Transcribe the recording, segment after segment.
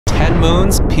10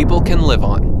 moons people can live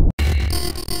on.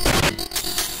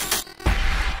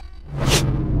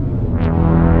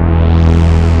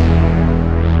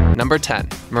 Number 10.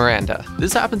 Miranda.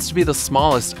 This happens to be the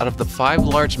smallest out of the 5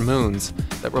 large moons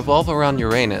that revolve around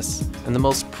Uranus, and the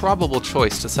most probable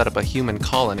choice to set up a human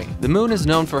colony. The moon is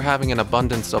known for having an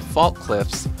abundance of fault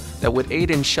cliffs that would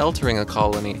aid in sheltering a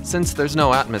colony, since there's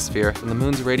no atmosphere and the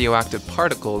moon's radioactive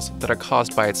particles that are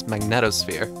caused by its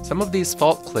magnetosphere. Some of these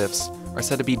fault cliffs are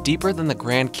said to be deeper than the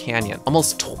Grand Canyon,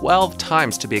 almost 12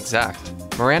 times to be exact.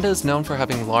 Miranda is known for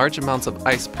having large amounts of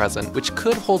ice present, which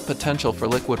could hold potential for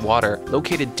liquid water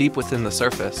located deep within the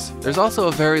surface. There's also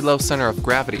a very low center of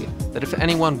gravity that if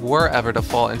anyone were ever to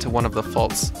fall into one of the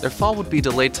faults, their fall would be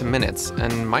delayed to minutes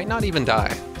and might not even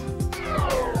die.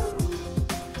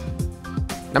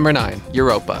 Number 9.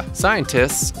 Europa.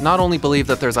 Scientists not only believe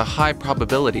that there's a high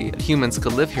probability that humans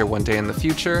could live here one day in the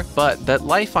future, but that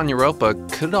life on Europa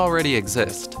could already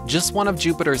exist. Just one of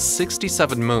Jupiter's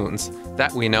 67 moons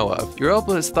that we know of,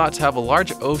 Europa is thought to have a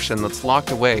large ocean that's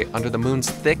locked away under the moon's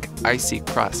thick, icy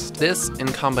crust. This, in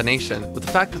combination with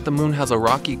the fact that the moon has a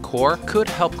rocky core, could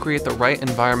help create the right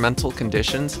environmental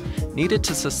conditions needed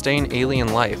to sustain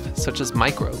alien life, such as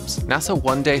microbes. NASA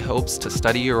one day hopes to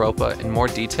study Europa in more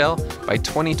detail by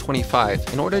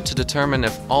 2025 in order to determine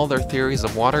if all their theories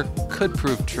of water could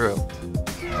prove true.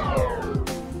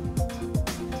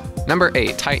 Number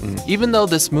 8. Titan. Even though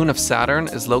this moon of Saturn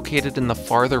is located in the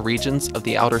farther regions of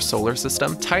the outer solar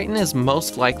system, Titan is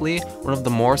most likely one of the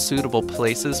more suitable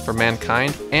places for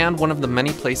mankind and one of the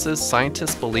many places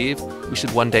scientists believe we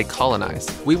should one day colonize.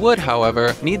 We would,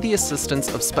 however, need the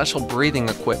assistance of special breathing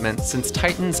equipment since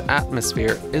Titan's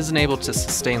atmosphere isn't able to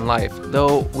sustain life,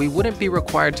 though we wouldn't be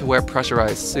required to wear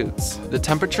pressurized suits. The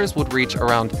temperatures would reach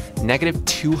around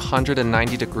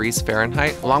 -290 degrees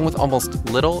Fahrenheit, along with almost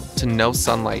little to no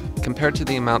sunlight, compared to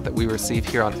the amount that we receive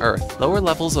here on Earth. Lower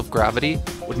levels of gravity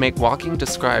would make walking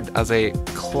described as a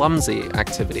clumsy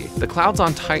activity. The clouds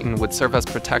on Titan would serve as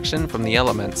protection from the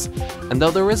elements, and though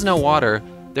there is no water,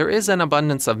 there is an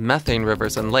abundance of methane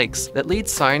rivers and lakes that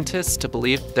leads scientists to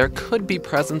believe there could be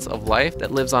presence of life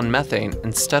that lives on methane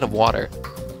instead of water.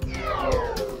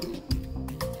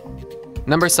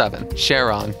 Number 7.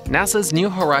 Charon. NASA's New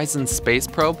Horizons space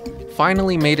probe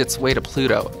finally made its way to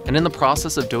Pluto, and in the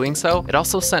process of doing so, it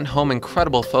also sent home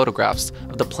incredible photographs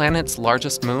of the planet's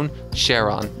largest moon,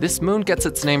 Charon. This moon gets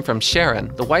its name from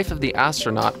Charon, the wife of the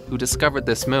astronaut who discovered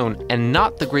this moon, and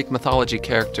not the Greek mythology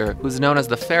character who's known as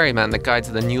the ferryman that guides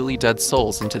the newly dead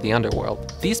souls into the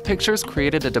underworld. These pictures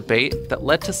created a debate that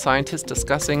led to scientists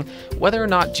discussing whether or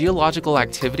not geological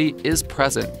activity is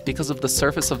present because of the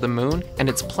surface of the moon and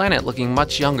its planet looking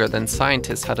much younger than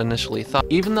scientists had initially thought.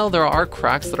 Even though there are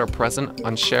cracks that are present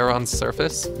on Charon's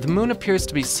surface, the moon appears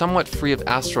to be somewhat free of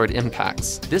asteroid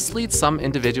impacts. This leads some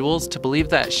individuals to believe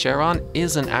that Charon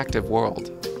is an active world.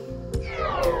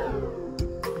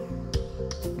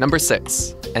 Number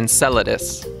 6.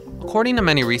 Enceladus. According to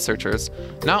many researchers,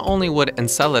 not only would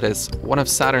Enceladus, one of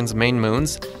Saturn's main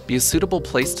moons, be a suitable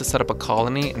place to set up a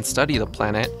colony and study the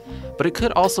planet, but it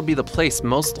could also be the place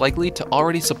most likely to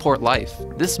already support life.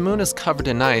 This moon is covered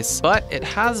in ice, but it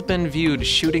has been viewed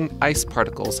shooting ice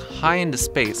particles high into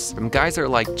space from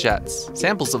geyser-like jets.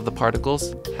 Samples of the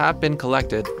particles have been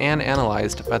collected and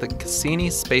analyzed by the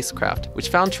Cassini spacecraft, which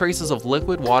found traces of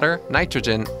liquid water,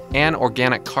 nitrogen, and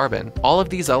organic carbon. All of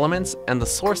these elements and the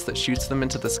source that shoots them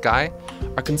into the sky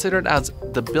are considered as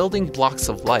the building blocks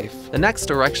of life. The next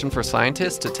direction for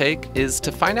scientists to take is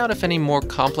to find out if any more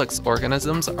complex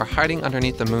organisms are hiding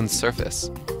underneath the moon's surface.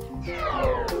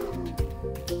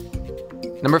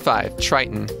 Number 5.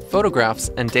 Triton. Photographs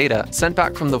and data sent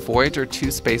back from the Voyager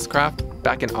 2 spacecraft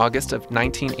back in August of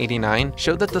 1989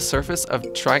 showed that the surface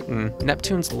of Triton,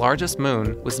 Neptune's largest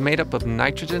moon, was made up of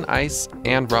nitrogen, ice,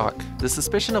 and rock. The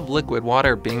suspicion of liquid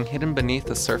water being hidden beneath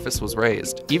the surface was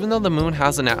raised. Even though the moon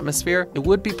has an atmosphere, it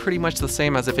would be pretty much the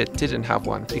same as if it didn't have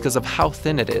one because of how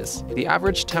thin it is. The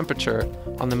average temperature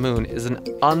on the moon is an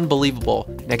unbelievable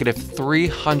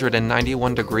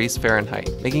 -391 degrees Fahrenheit,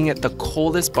 making it the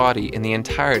coldest body in the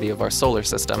entirety of our solar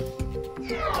system.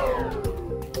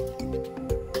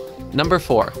 Number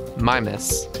 4.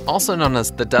 Mimas. Also known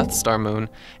as the Death Star moon,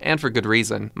 and for good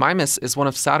reason. Mimas is one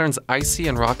of Saturn's icy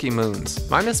and rocky moons.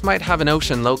 Mimas might have an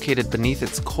ocean located beneath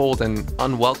its cold and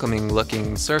unwelcoming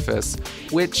looking surface,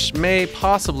 which may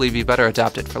possibly be better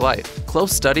adapted for life.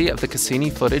 Close study of the Cassini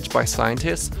footage by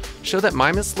scientists show that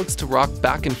Mimas looks to rock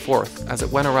back and forth as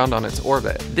it went around on its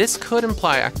orbit. This could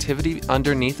imply activity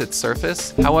underneath its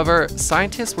surface. However,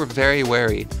 scientists were very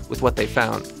wary with what they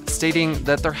found, stating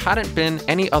that there hadn't been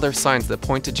any other signs that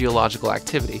point to geological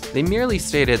activity. They merely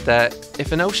stated that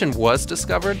if an ocean was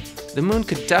discovered, the moon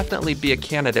could definitely be a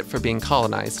candidate for being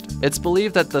colonized. It's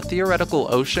believed that the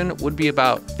theoretical ocean would be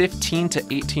about 15 to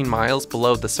 18 miles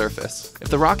below the surface. If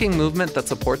the rocking movement that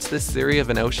supports this theory of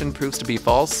an ocean proves to be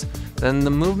false, then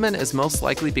the movement is most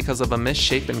likely because of a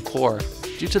misshapen core,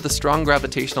 due to the strong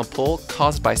gravitational pull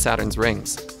caused by Saturn's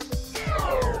rings.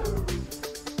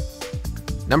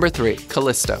 Number 3.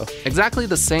 Callisto. Exactly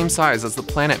the same size as the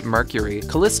planet Mercury,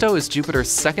 Callisto is Jupiter's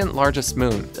second largest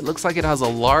moon. It looks like it has a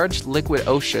large liquid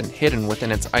ocean hidden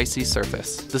within its icy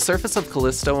surface. The surface of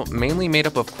Callisto mainly made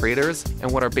up of craters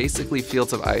and what are basically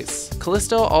fields of ice.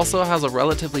 Callisto also has a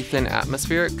relatively thin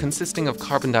atmosphere consisting of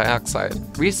carbon dioxide.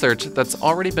 Research that's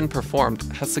already been performed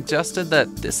has suggested that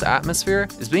this atmosphere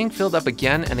is being filled up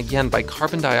again and again by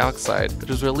carbon dioxide that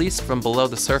is released from below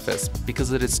the surface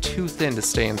because it is too thin to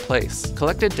stay in place.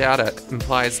 Collected data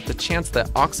implies the chance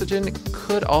that oxygen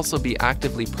could also be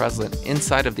actively present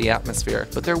inside of the atmosphere,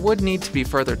 but there would need to be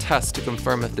further tests to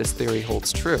confirm if this theory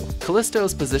holds true. Callisto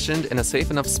is positioned in a safe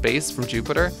enough space from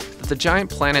Jupiter that the giant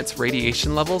planet's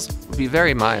radiation levels would be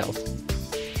very mild.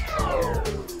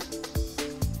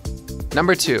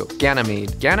 Number 2.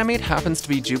 Ganymede. Ganymede happens to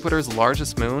be Jupiter's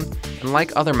largest moon, and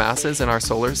like other masses in our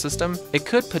solar system, it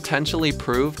could potentially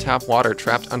prove to have water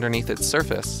trapped underneath its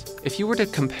surface. If you were to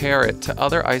compare it to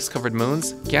other ice-covered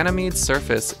moons, Ganymede's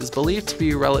surface is believed to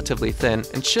be relatively thin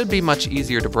and should be much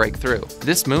easier to break through.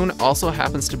 This moon also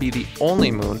happens to be the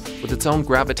only moon with its own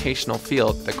gravitational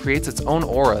field that creates its own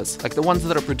auras, like the ones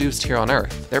that are produced here on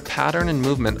Earth. Their pattern and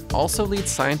movement also leads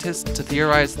scientists to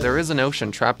theorize there is an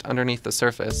ocean trapped underneath the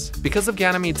surface. Because of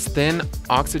Ganymede's thin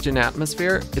oxygen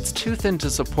atmosphere, it's too thin to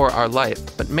support our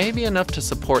life, but maybe enough to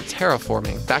support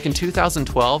terraforming. Back in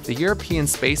 2012, the European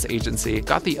Space Agency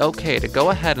got the okay to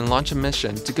go ahead and launch a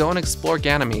mission to go and explore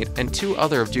Ganymede and 2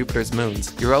 other of Jupiter's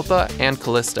moons, Europa and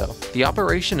Callisto. The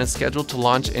operation is scheduled to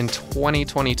launch in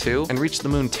 2022 and reach the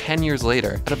moon 10 years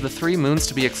later. Out of the 3 moons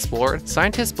to be explored,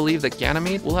 scientists believe that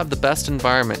Ganymede will have the best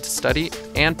environment to study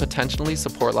and potentially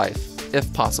support life,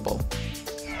 if possible.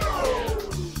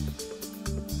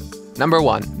 Number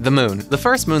 1. The Moon. The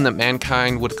first moon that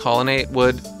mankind would colonize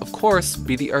would, of course,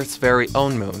 be the Earth's very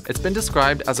own moon. It's been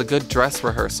described as a good dress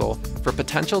rehearsal for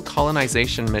potential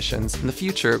colonization missions in the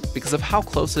future because of how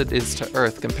close it is to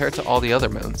Earth compared to all the other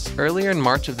moons. Earlier in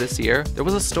March of this year, there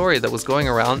was a story that was going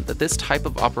around that this type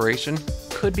of operation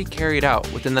could be carried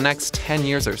out within the next 10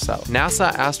 years or so.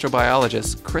 NASA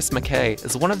astrobiologist Chris McKay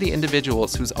is one of the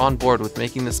individuals who's on board with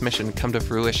making this mission come to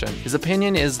fruition. His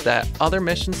opinion is that other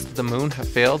missions to the moon have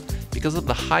failed because of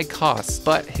the high costs,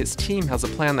 but his team has a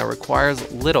plan that requires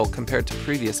little compared to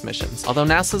previous missions. Although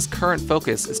NASA's current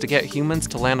focus is to get humans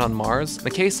to land on Mars,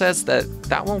 McKay says that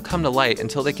won't come to light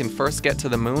until they can first get to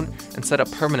the moon and set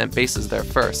up permanent bases there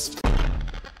first.